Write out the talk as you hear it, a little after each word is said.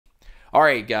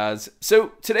Alright guys,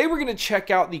 so today we're going to check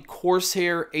out the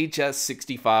Corsair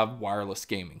HS65 wireless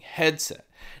gaming headset.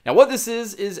 Now what this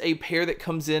is a pair that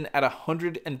comes in at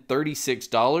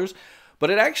 $136, but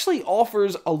it actually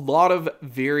offers a lot of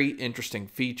very interesting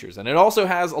features. And it also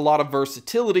has a lot of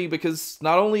versatility because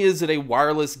not only is it a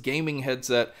wireless gaming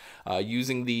headset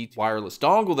using the wireless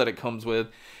dongle that it comes with,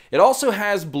 it also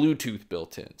has Bluetooth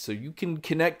built in. So you can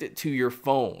connect it to your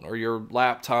phone or your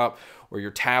laptop or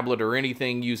your tablet or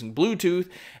anything using Bluetooth.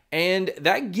 And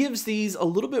that gives these a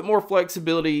little bit more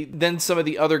flexibility than some of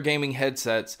the other gaming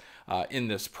headsets in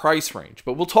this price range.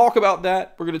 But we'll talk about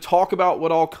that. We're going to talk about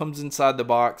what all comes inside the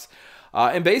box.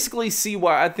 And basically see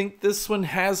why I think this one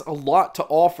has a lot to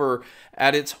offer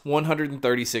at its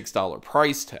 $136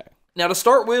 price tag. Now to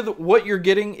start with, what you're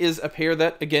getting is a pair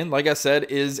that, again, like I said,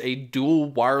 is a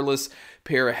dual wireless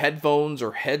pair of headphones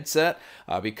or headset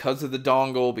because of the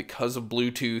dongle, because of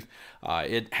Bluetooth.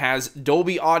 It has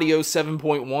Dolby Audio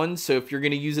 7.1, so if you're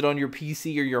going to use it on your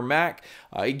PC or your Mac,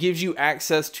 it gives you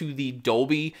access to the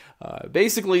Dolby,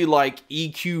 basically like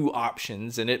EQ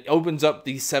options, and it opens up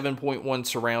the 7.1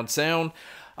 surround sound.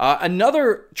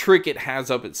 Another trick it has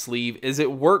up its sleeve is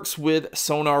it works with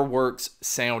SonarWorks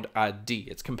Sound ID.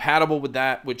 It's compatible with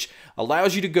that, which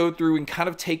allows you to go through and kind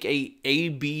of take a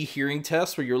A-B hearing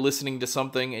test where you're listening to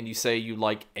something and you say you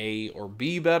like A or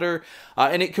B better.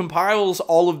 And it compiles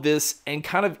all of this and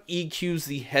kind of EQs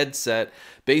the headset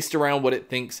based around what it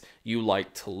thinks you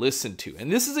like to listen to.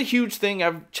 And this is a huge thing.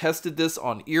 I've tested this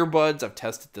on earbuds, I've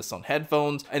tested this on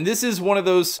headphones, and this is one of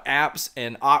those apps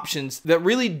and options that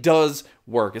really does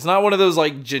work. It's not one of those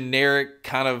like generic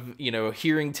kind of,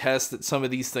 hearing tests that some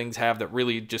of these things have that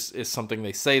really just is something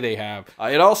they say they have.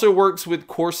 It also works with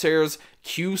Corsair's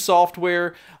Q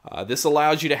software. This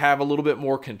allows you to have a little bit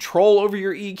more control over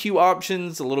your EQ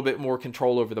options, a little bit more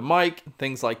control over the mic,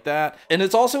 things like that. And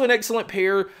it's also an excellent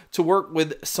pair to work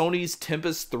with Sony's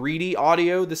Tempest 3D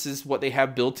audio. This is what they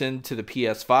have built into the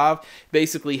PS5.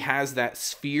 Basically has that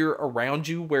sphere around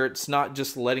you where it's not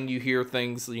just letting you hear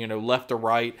things, left to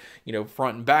right,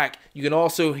 front and back. You can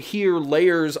also hear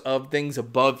layers of things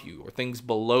above you or things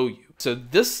below you. So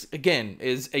this, again,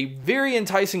 is a very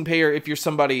enticing pair if you're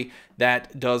somebody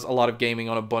that does a lot of gaming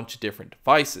on a bunch of different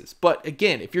devices. But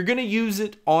again, if you're going to use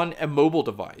it on a mobile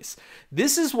device,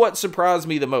 this is what surprised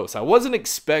me the most. I wasn't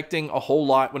expecting a whole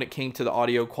lot when it came to the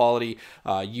audio quality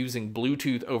using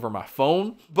Bluetooth over my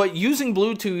phone. But using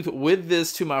Bluetooth with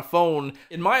this to my phone,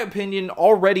 in my opinion,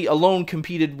 already alone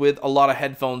competed with a lot of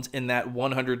headphones in that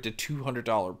 $100 to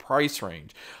 $200 price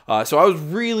range. So I was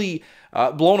really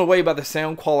blown away by the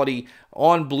sound quality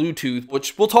on Bluetooth,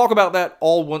 which we'll talk about that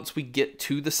all once we get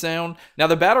to the sound. Now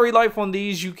the battery life on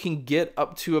these, you can get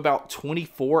up to about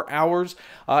 24 hours.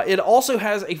 It also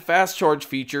has a fast charge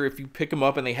feature. If you pick them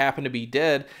up and they happen to be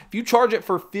dead, if you charge it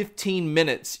for 15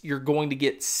 minutes, you're going to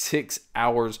get 6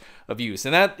 hours of use.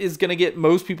 And that is going to get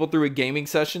most people through a gaming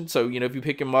session. So, if you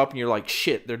pick them up and you're like,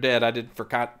 shit, they're dead, I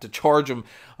forgot to charge them,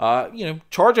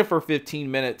 charge it for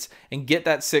 15 minutes and get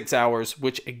that 6 hours,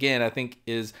 which again, I think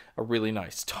is a really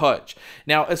nice touch.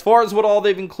 Now, as far as what all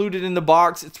they've included in the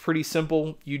box, it's pretty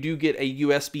simple. You do get a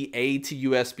USB-A to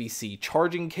USB-C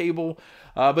charging cable,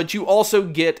 but you also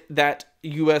get that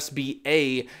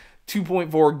USB-A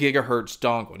 2.4 gigahertz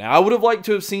dongle. Now, I would have liked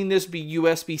to have seen this be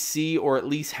USB-C or at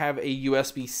least have a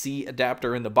USB-C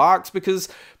adapter in the box because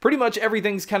pretty much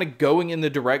everything's kind of going in the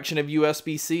direction of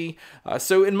USB-C.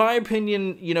 So in my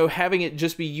opinion, having it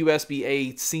just be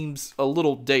USB-A seems a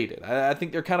little dated. I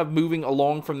think they're kind of moving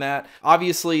along from that.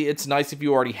 Obviously, it's nice if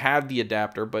you already have the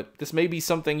adapter, but this may be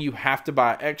something you have to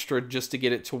buy extra just to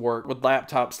get it to work with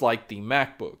laptops like the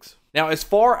MacBooks. Now, as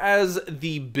far as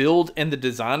the build and the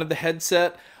design of the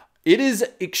headset, it is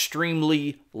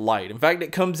extremely light. In fact,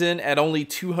 it comes in at only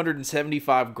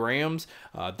 275 grams.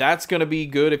 That's going to be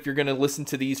good if you're going to listen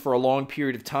to these for a long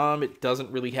period of time. It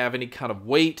doesn't really have any kind of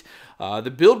weight.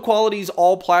 The build quality is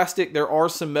all plastic. There are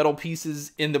some metal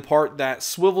pieces in the part that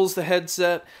swivels the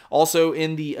headset, also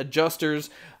in the adjusters,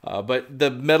 but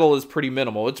the metal is pretty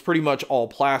minimal. It's pretty much all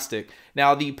plastic.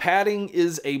 Now, the padding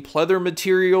is a pleather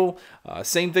material.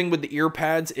 Same thing with the ear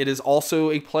pads. It is also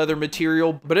a pleather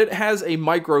material, but it has a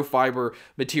microfiber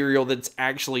material that's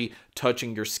actually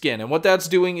touching your skin. And what that's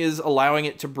doing is allowing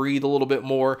it to breathe a little bit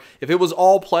more. If it was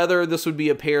all pleather, this would be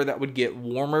a pair that would get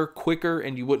warmer quicker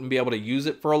and you wouldn't be able to use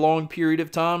it for a long period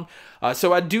of time.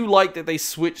 So I do like that they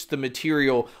switched the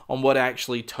material on what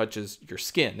actually touches your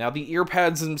skin. Now, the ear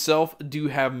pads themselves do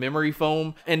have memory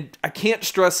foam, and I can't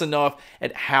stress enough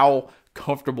at how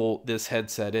comfortable this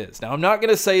headset is. Now, I'm not going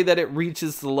to say that it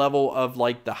reaches the level of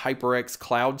like the HyperX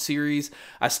Cloud series.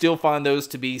 I still find those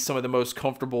to be some of the most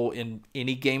comfortable in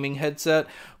any gaming headset,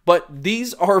 but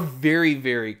these are very,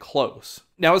 very close.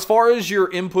 Now, as far as your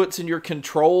inputs and your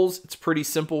controls, it's pretty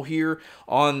simple here.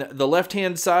 On the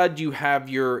left-hand side, you have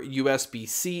your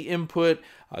USB-C input.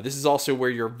 This is also where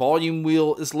your volume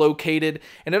wheel is located.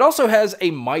 And it also has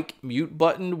a mic mute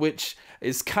button, which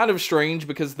is kind of strange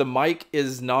because the mic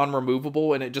is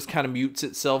non-removable and it just kind of mutes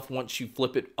itself once you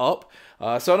flip it up.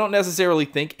 So I don't necessarily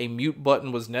think a mute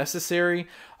button was necessary.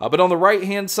 But on the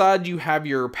right-hand side, you have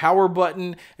your power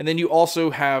button, and then you also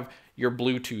have your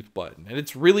Bluetooth button, and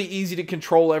it's really easy to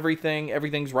control everything.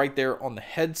 Everything's right there on the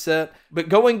headset. But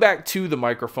going back to the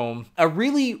microphone, I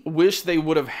really wish they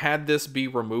would have had this be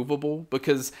removable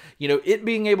because, you know, it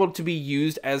being able to be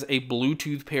used as a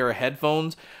Bluetooth pair of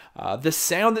headphones, the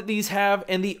sound that these have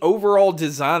and the overall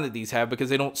design that these have, because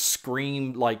they don't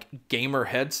scream like gamer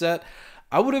headset,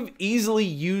 I would have easily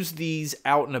used these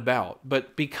out and about,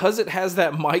 but because it has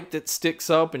that mic that sticks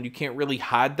up and you can't really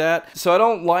hide that, so I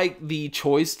don't like the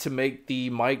choice to make the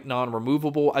mic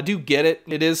non-removable. I do get it.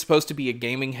 It is supposed to be a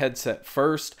gaming headset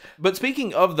first, but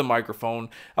speaking of the microphone,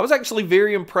 I was actually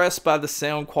very impressed by the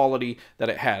sound quality that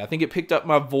it had. I think it picked up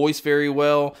my voice very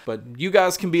well, but you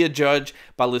guys can be a judge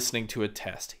by listening to a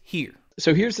test here.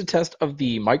 So here's the test of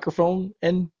the microphone,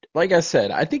 and like I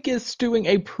said, I think it's doing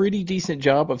a pretty decent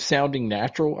job of sounding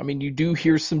natural. I mean, you do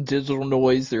hear some digital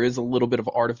noise. There is a little bit of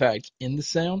artifact in the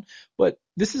sound, but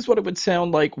this is what it would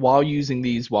sound like while using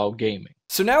these while gaming.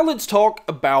 So now let's talk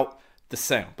about the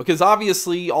sound, because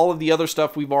obviously all of the other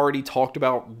stuff we've already talked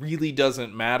about really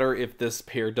doesn't matter if this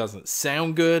pair doesn't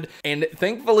sound good, and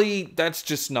thankfully that's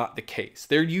just not the case.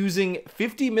 They're using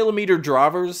 50mm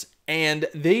drivers, and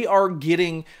they are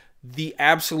getting the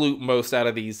absolute most out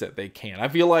of these that they can. I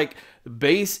feel like the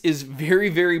bass is very,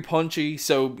 very punchy,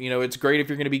 so, you know, it's great if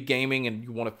you're going to be gaming and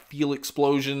you want to feel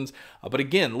explosions. But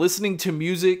again, listening to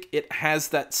music, it has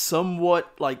that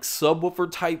somewhat like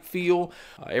subwoofer type feel.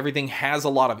 Everything has a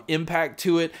lot of impact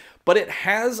to it, but it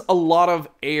has a lot of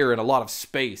air and a lot of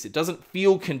space. It doesn't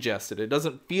feel congested. It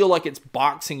doesn't feel like it's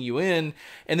boxing you in.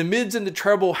 And the mids and the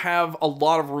treble have a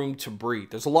lot of room to breathe.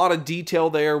 There's a lot of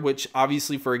detail there, which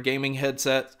obviously for a gaming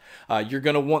headset, you're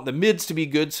going to want the mids to be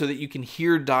good so that you can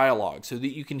hear dialogue, so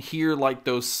that you can hear like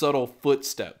those subtle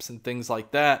footsteps and things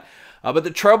like that. But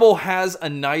the treble has a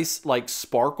nice like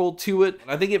sparkle to it.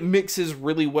 I think it mixes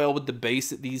really well with the bass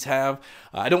that these have.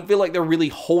 I don't feel like they're really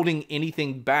holding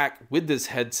anything back with this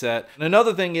headset. And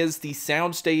another thing is the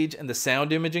soundstage and the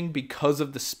sound imaging, because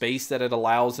of the space that it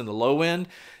allows in the low end.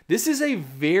 This is a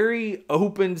very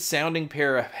open sounding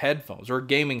pair of headphones, or a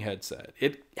gaming headset.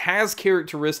 It has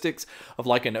characteristics of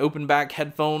like an open back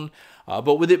headphone,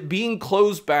 but with it being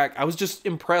closed back, I was just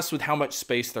impressed with how much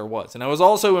space there was. And I was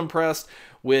also impressed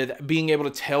with being able to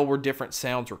tell where different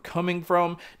sounds were coming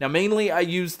from. Now, mainly I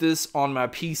used this on my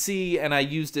PC, and I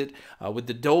used it with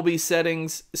the Dolby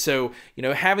settings. So, you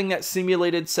know, having that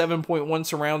simulated 7.1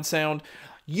 surround sound,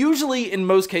 usually, in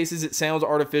most cases, it sounds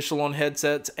artificial on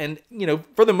headsets, and, you know,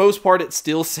 for the most part, it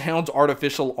still sounds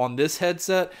artificial on this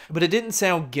headset, but it didn't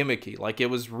sound gimmicky, like it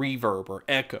was reverb or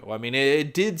echo. I mean,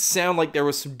 it did sound like there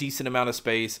was some decent amount of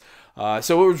space,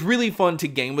 so it was really fun to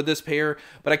game with this pair,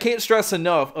 but I can't stress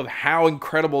enough of how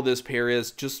incredible this pair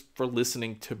is just for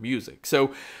listening to music.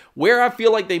 So where I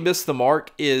feel like they missed the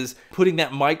mark is putting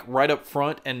that mic right up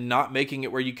front and not making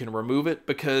it where you can remove it,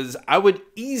 because I would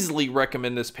easily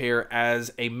recommend this pair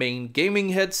as a main gaming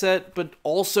headset, but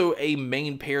also a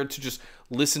main pair to just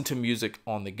listen to music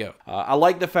on the go. I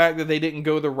like the fact that they didn't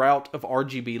go the route of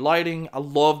RGB lighting. I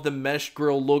love the mesh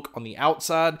grill look on the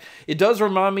outside. It does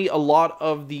remind me a lot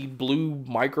of the blue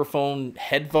microphone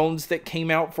headphones that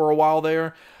came out for a while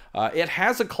there. It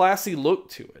has a classy look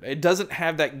to it. It doesn't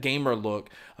have that gamer look,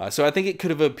 so I think it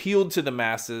could have appealed to the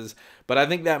masses, but I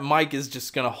think that mic is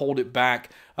just going to hold it back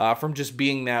from just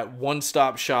being that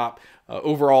one-stop shop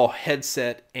overall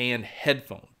headset and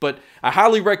headphone. But I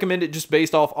highly recommend it just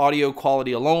based off audio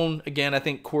quality alone. Again, I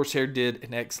think Corsair did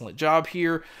an excellent job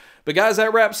here. But guys,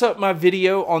 that wraps up my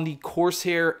video on the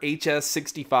Corsair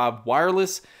HS65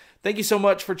 wireless. Thank you so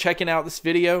much for checking out this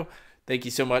video. Thank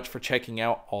you so much for checking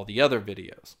out all the other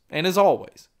videos. And as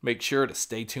always, make sure to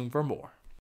stay tuned for more.